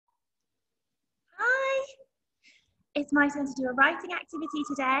It's my turn to do a writing activity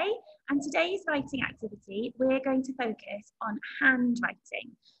today, and today's writing activity we're going to focus on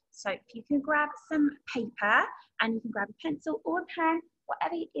handwriting. So if you can grab some paper and you can grab a pencil or a pen,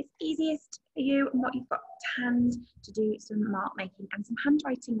 whatever is easiest for you and what you've got to hand to do some mark making and some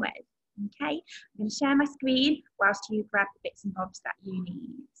handwriting with. Okay, I'm going to share my screen whilst you grab the bits and bobs that you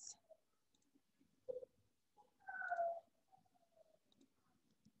need.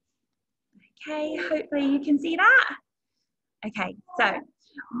 Okay, hopefully you can see that. Okay, so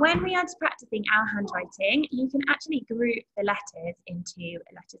when we are practicing our handwriting, you can actually group the letters into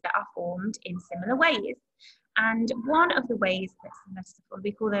letters that are formed in similar ways. And one of the ways that some letters are formed,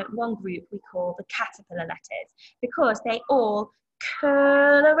 we call the one group we call the caterpillar letters, because they all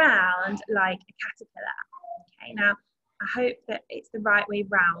curl around like a caterpillar. Okay, now I hope that it's the right way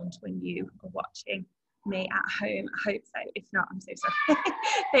round when you are watching me at home. I hope so. If not, I'm so sorry.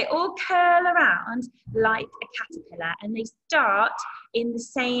 They all curl around like a caterpillar and they start in the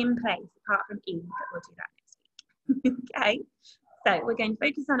same place, apart from E, but we'll do that next week. Okay, so we're going to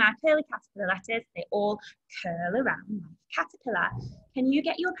focus on our curly caterpillar letters. They all curl around like a caterpillar. Can you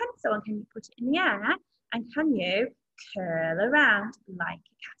get your pencil and can you put it in the air? And can you curl around like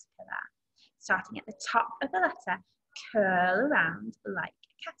a caterpillar? Starting at the top of the letter, curl around like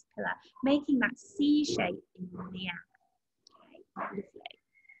a caterpillar, making that C shape in the air. Okay, lovely.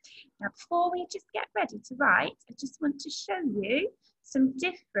 Now, before we just get ready to write, I just want to show you some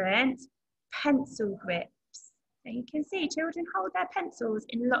different pencil grips. Now you can see children hold their pencils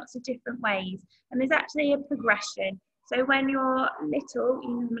in lots of different ways, and there's actually a progression. So when you're little, you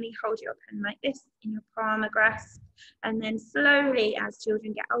normally hold your pen like this in your palm or grasp, and then slowly as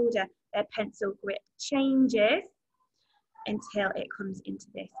children get older, their pencil grip changes until it comes into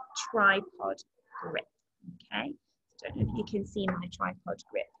this tripod grip. Okay, I don't know if you can see my tripod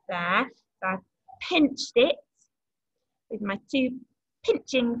grip there. So I've pinched it with my two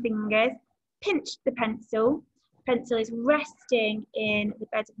pinching fingers, pinched the pencil. The pencil is resting in the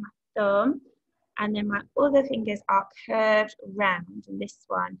bed of my thumb, and then my other fingers are curved round, and this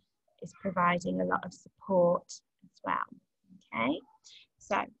one is providing a lot of support as well. Okay,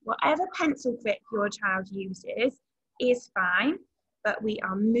 so whatever pencil grip your child uses is fine, but we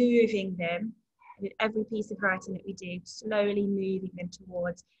are moving them with every piece of writing that we do, slowly moving them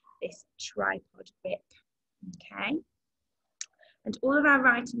towards this tripod grip. Okay, and all of our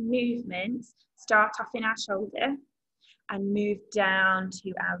writing movements start off in our shoulder and move down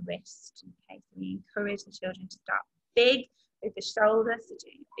to our wrist. Okay, so we encourage the children to start big with the shoulder, so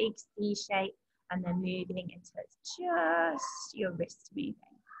doing a big C shape, and then moving until it's just your wrist moving.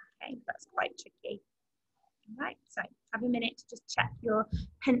 Okay, that's quite tricky. Right, so have a minute to just check your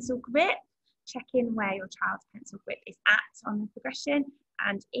pencil grip, check in where your child's pencil grip is at on the progression,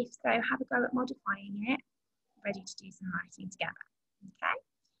 and if so, have a go at modifying it. Ready to do some writing together. Okay,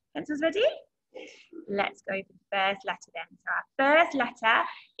 pencils ready? Let's go for the first letter then. So our first letter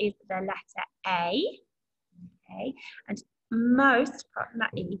is the letter A. Okay, and most, apart from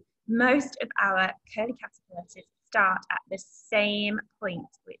that E, most of our curly caterpillar letters start at the same point,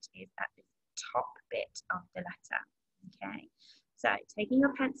 which is at the top bit of the letter. Okay, so taking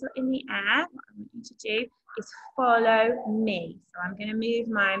your pencil in the air, what I want you to do is follow me. So I'm going to move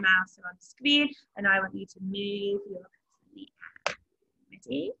my mouse on the screen and I want you to move your pencil in the air.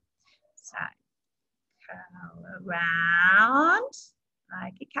 Ready? So curl around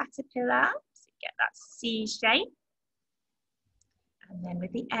like a caterpillar to get that C shape. And then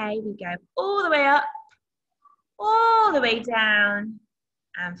with the A, we go all the way up, all the way down,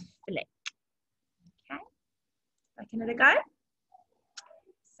 and flick. Okay, like another go.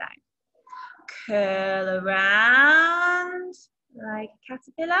 So, curl around like a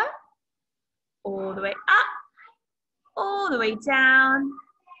caterpillar, all the way up, all the way down,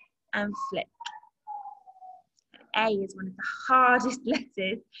 and flick. A is one of the hardest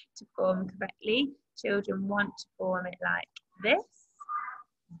letters to form correctly. Children want to form it like this,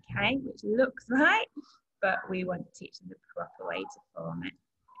 okay, which looks right, but we want to teach them the proper way to form it,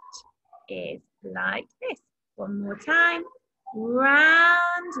 which is like this. One more time,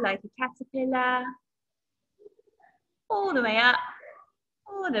 round like a caterpillar, all the way up,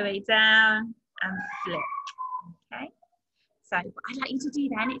 all the way down, and flick. Okay, so what I'd like you to do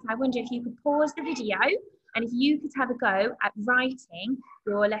then is I wonder if you could pause the video and if you could have a go at writing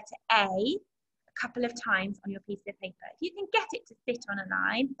your letter A a couple of times on your piece of paper. If you can get it to sit on a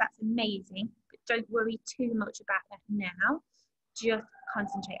line, that's amazing, but don't worry too much about that now. Just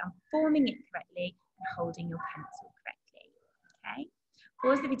concentrate on forming it correctly and holding your pencil correctly. Okay,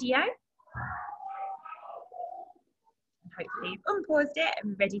 pause the video. And hopefully you've unpaused it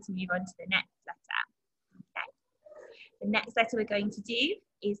and ready to move on to the next letter. Okay, The next letter we're going to do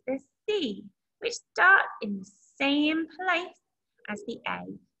is the C, which starts in the same place as the A.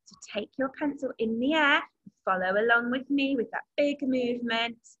 So take your pencil in the air, follow along with me with that big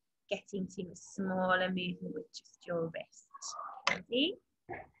movement, getting to a smaller movement with just your wrist. Ready?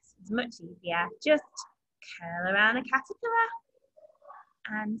 It's much easier. Just curl around a caterpillar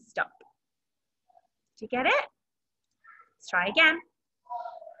and stop. Did you get it? Let's try again.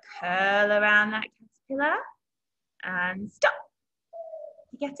 Curl around that caterpillar and stop.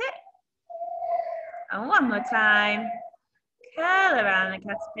 You get it? And one more time. Curl around the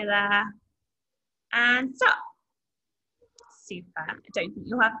caterpillar and stop. Super. I don't think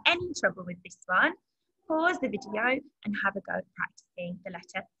you'll have any trouble with this one. Pause the video and have a go at practicing the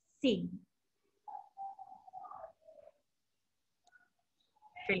letter C.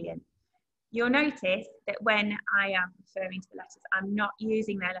 Brilliant. You'll notice that when I am referring to the letters, I'm not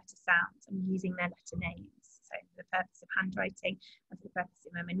using their letter sounds, I'm using their letter names. So for the purpose of handwriting and for the purpose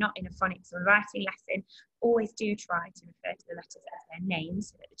of when we're not in a phonics or writing lesson, always do try to refer to the letters as their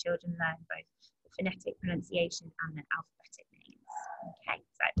names so that the children learn both the phonetic pronunciation and the alphabetic names. Okay,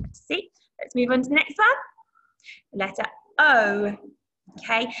 so let's see. Let's move on to the next one. The letter O.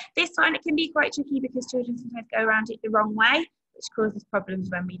 Okay, this one it can be quite tricky because children sometimes go around it the wrong way, which causes problems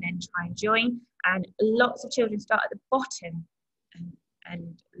when we then try and join. And lots of children start at the bottom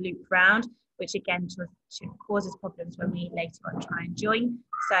and loop round, which again causes problems when we later on try and join.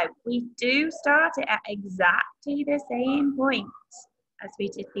 So we do start it at exactly the same point as we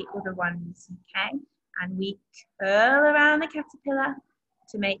did the other ones, okay? And we curl around the caterpillar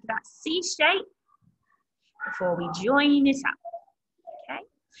to make that C shape before we join it up, okay?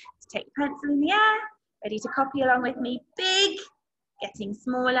 So take the pencil in the air, ready to copy along with me, big, getting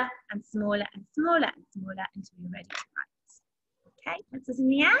smaller and smaller and smaller and smaller until you're ready to write. Okay, pencils in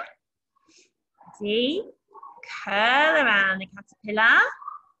the air. Ready, curl around the caterpillar,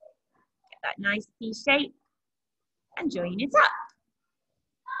 get that nice C shape and join it up.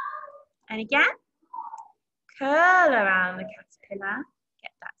 And again, curl around the caterpillar,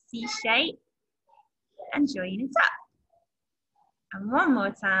 get that C shape and join it up. And one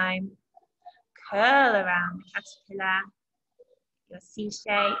more time, curl around the caterpillar, your C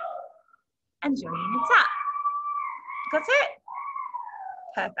shape and join it up. Got it?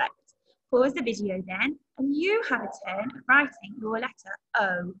 Perfect. Pause the video then and you have a turn of writing your letter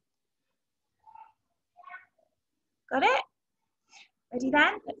O. Got it? Ready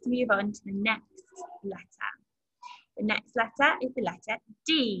then? Let's move on to the next letter. The next letter is the letter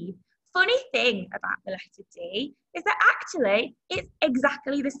D. Funny thing about the letter D is that actually it's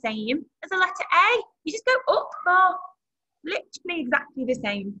exactly the same as the letter A. You just go up more. Literally exactly the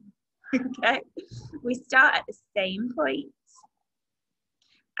same. Okay, we start at the same point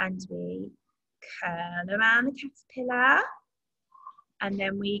and we curl around the caterpillar and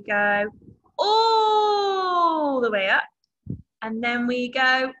then we go all the way up and then we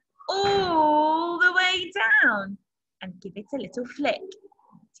go all the way down and give it a little flick.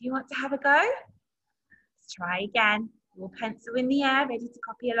 Do you want to have a go? Let's try again. Your pencil in the air, ready to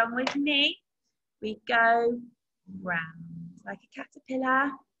copy along with me. We go round like a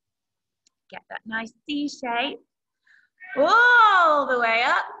caterpillar. Get that nice C shape. All the way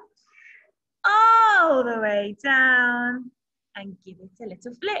up. All the way down. And give it a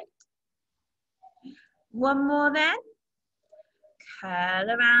little flick. One more then. Curl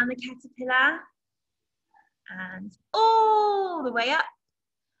around the caterpillar. And all the way up.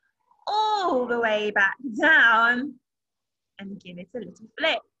 All the way back down. And give it a little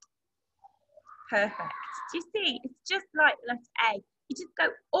flick. Perfect. Do you see? It's just like the letter A. You just go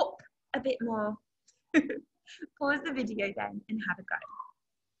up a bit more. Pause the video then and have a go.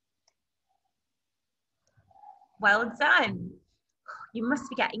 Well done. You must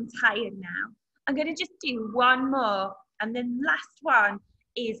be getting tired now. I'm going to just do one more and the last one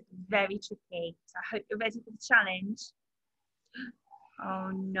is very tricky. So I hope you're ready for the challenge. Oh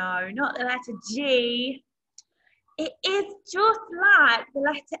no, not the letter G. It is just like the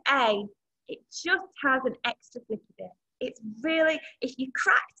letter A. It just has an extra flick of it. It's really, if you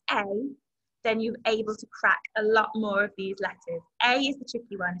cracked A, then you're able to crack a lot more of these letters. A is the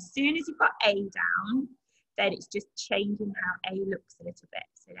tricky one. As soon as you've got A down, then it's just changing how A looks a little bit.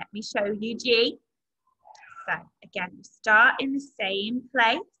 So let me show you G. So again, we start in the same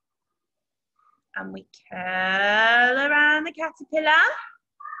place and we curl around the caterpillar,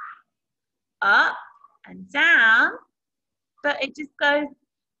 up and down, but it just goes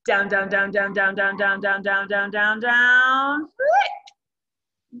down, down, down, down, down, down, down, down, down, down, down, down,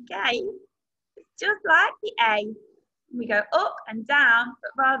 flick. Okay, it's just like the A. We go up and down,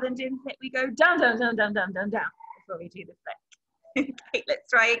 but rather than doing flick, we go down, down, down, down, down, down, down before we do the flick. Okay, let's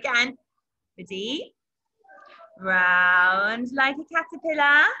try again. Ready? Round like a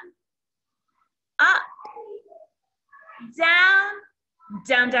caterpillar. Up. Down.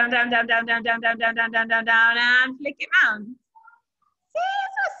 Down, down, down, down, down, down, down, down, down, down, down, down, down, and flick it round. See,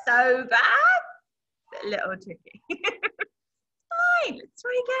 it's not so bad. It's a little tricky. Fine, let's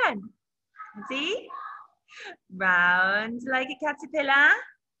try again. Ready? Round like a caterpillar.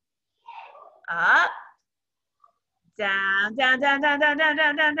 Up. Down, down, down, down, down, down,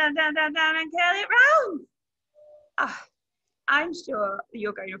 down, down, down, down, down, down, and curl it round. Oh, I'm sure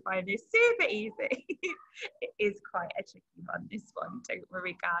you're going to find this super easy. It is quite a tricky one, this one. Don't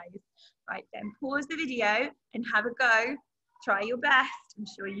worry, guys. Right then, pause the video and have a go. Try your best. I'm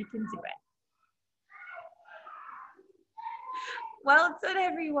sure you can do it. Well done,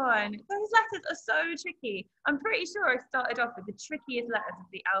 everyone. Those letters are so tricky. I'm pretty sure I started off with the trickiest letters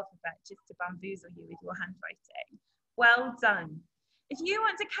of the alphabet just to bamboozle you with your handwriting. Well done. If you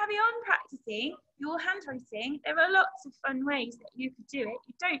want to carry on practicing your handwriting, there are lots of fun ways that you could do it.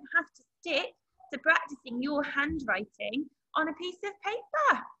 You don't have to stick to practicing your handwriting on a piece of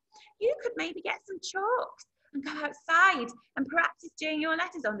paper. You could maybe get some chalks and go outside and practice doing your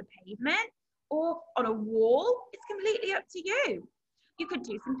letters on the pavement or on a wall. It's completely up to you. You could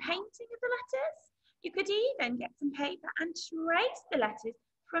do some painting of the letters. You could even get some paper and trace the letters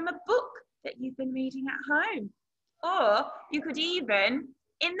from a book that you've been reading at home. Or you could even,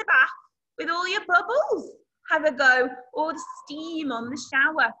 in the bath with all your bubbles, have a go, or the steam on the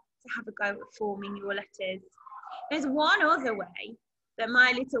shower to have a go at forming your letters. There's one other way that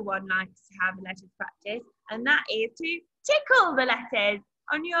my little one likes to have a letters practice, and that is to tickle the letters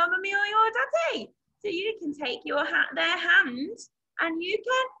on your mummy or your daddy. So you can take their hand and you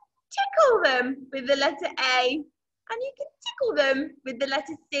can tickle them with the letter A, and you can tickle them with the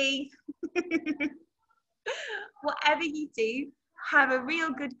letter C. Whatever you do, have a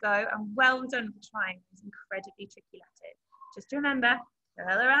real good go, and well done for trying these incredibly tricky letters. Just remember,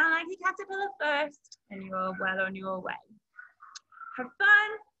 curl around like a caterpillar first, and you're well on your way. Have fun.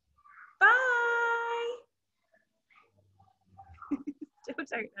 Bye. Still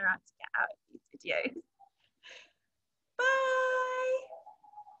don't know how to get out of these videos.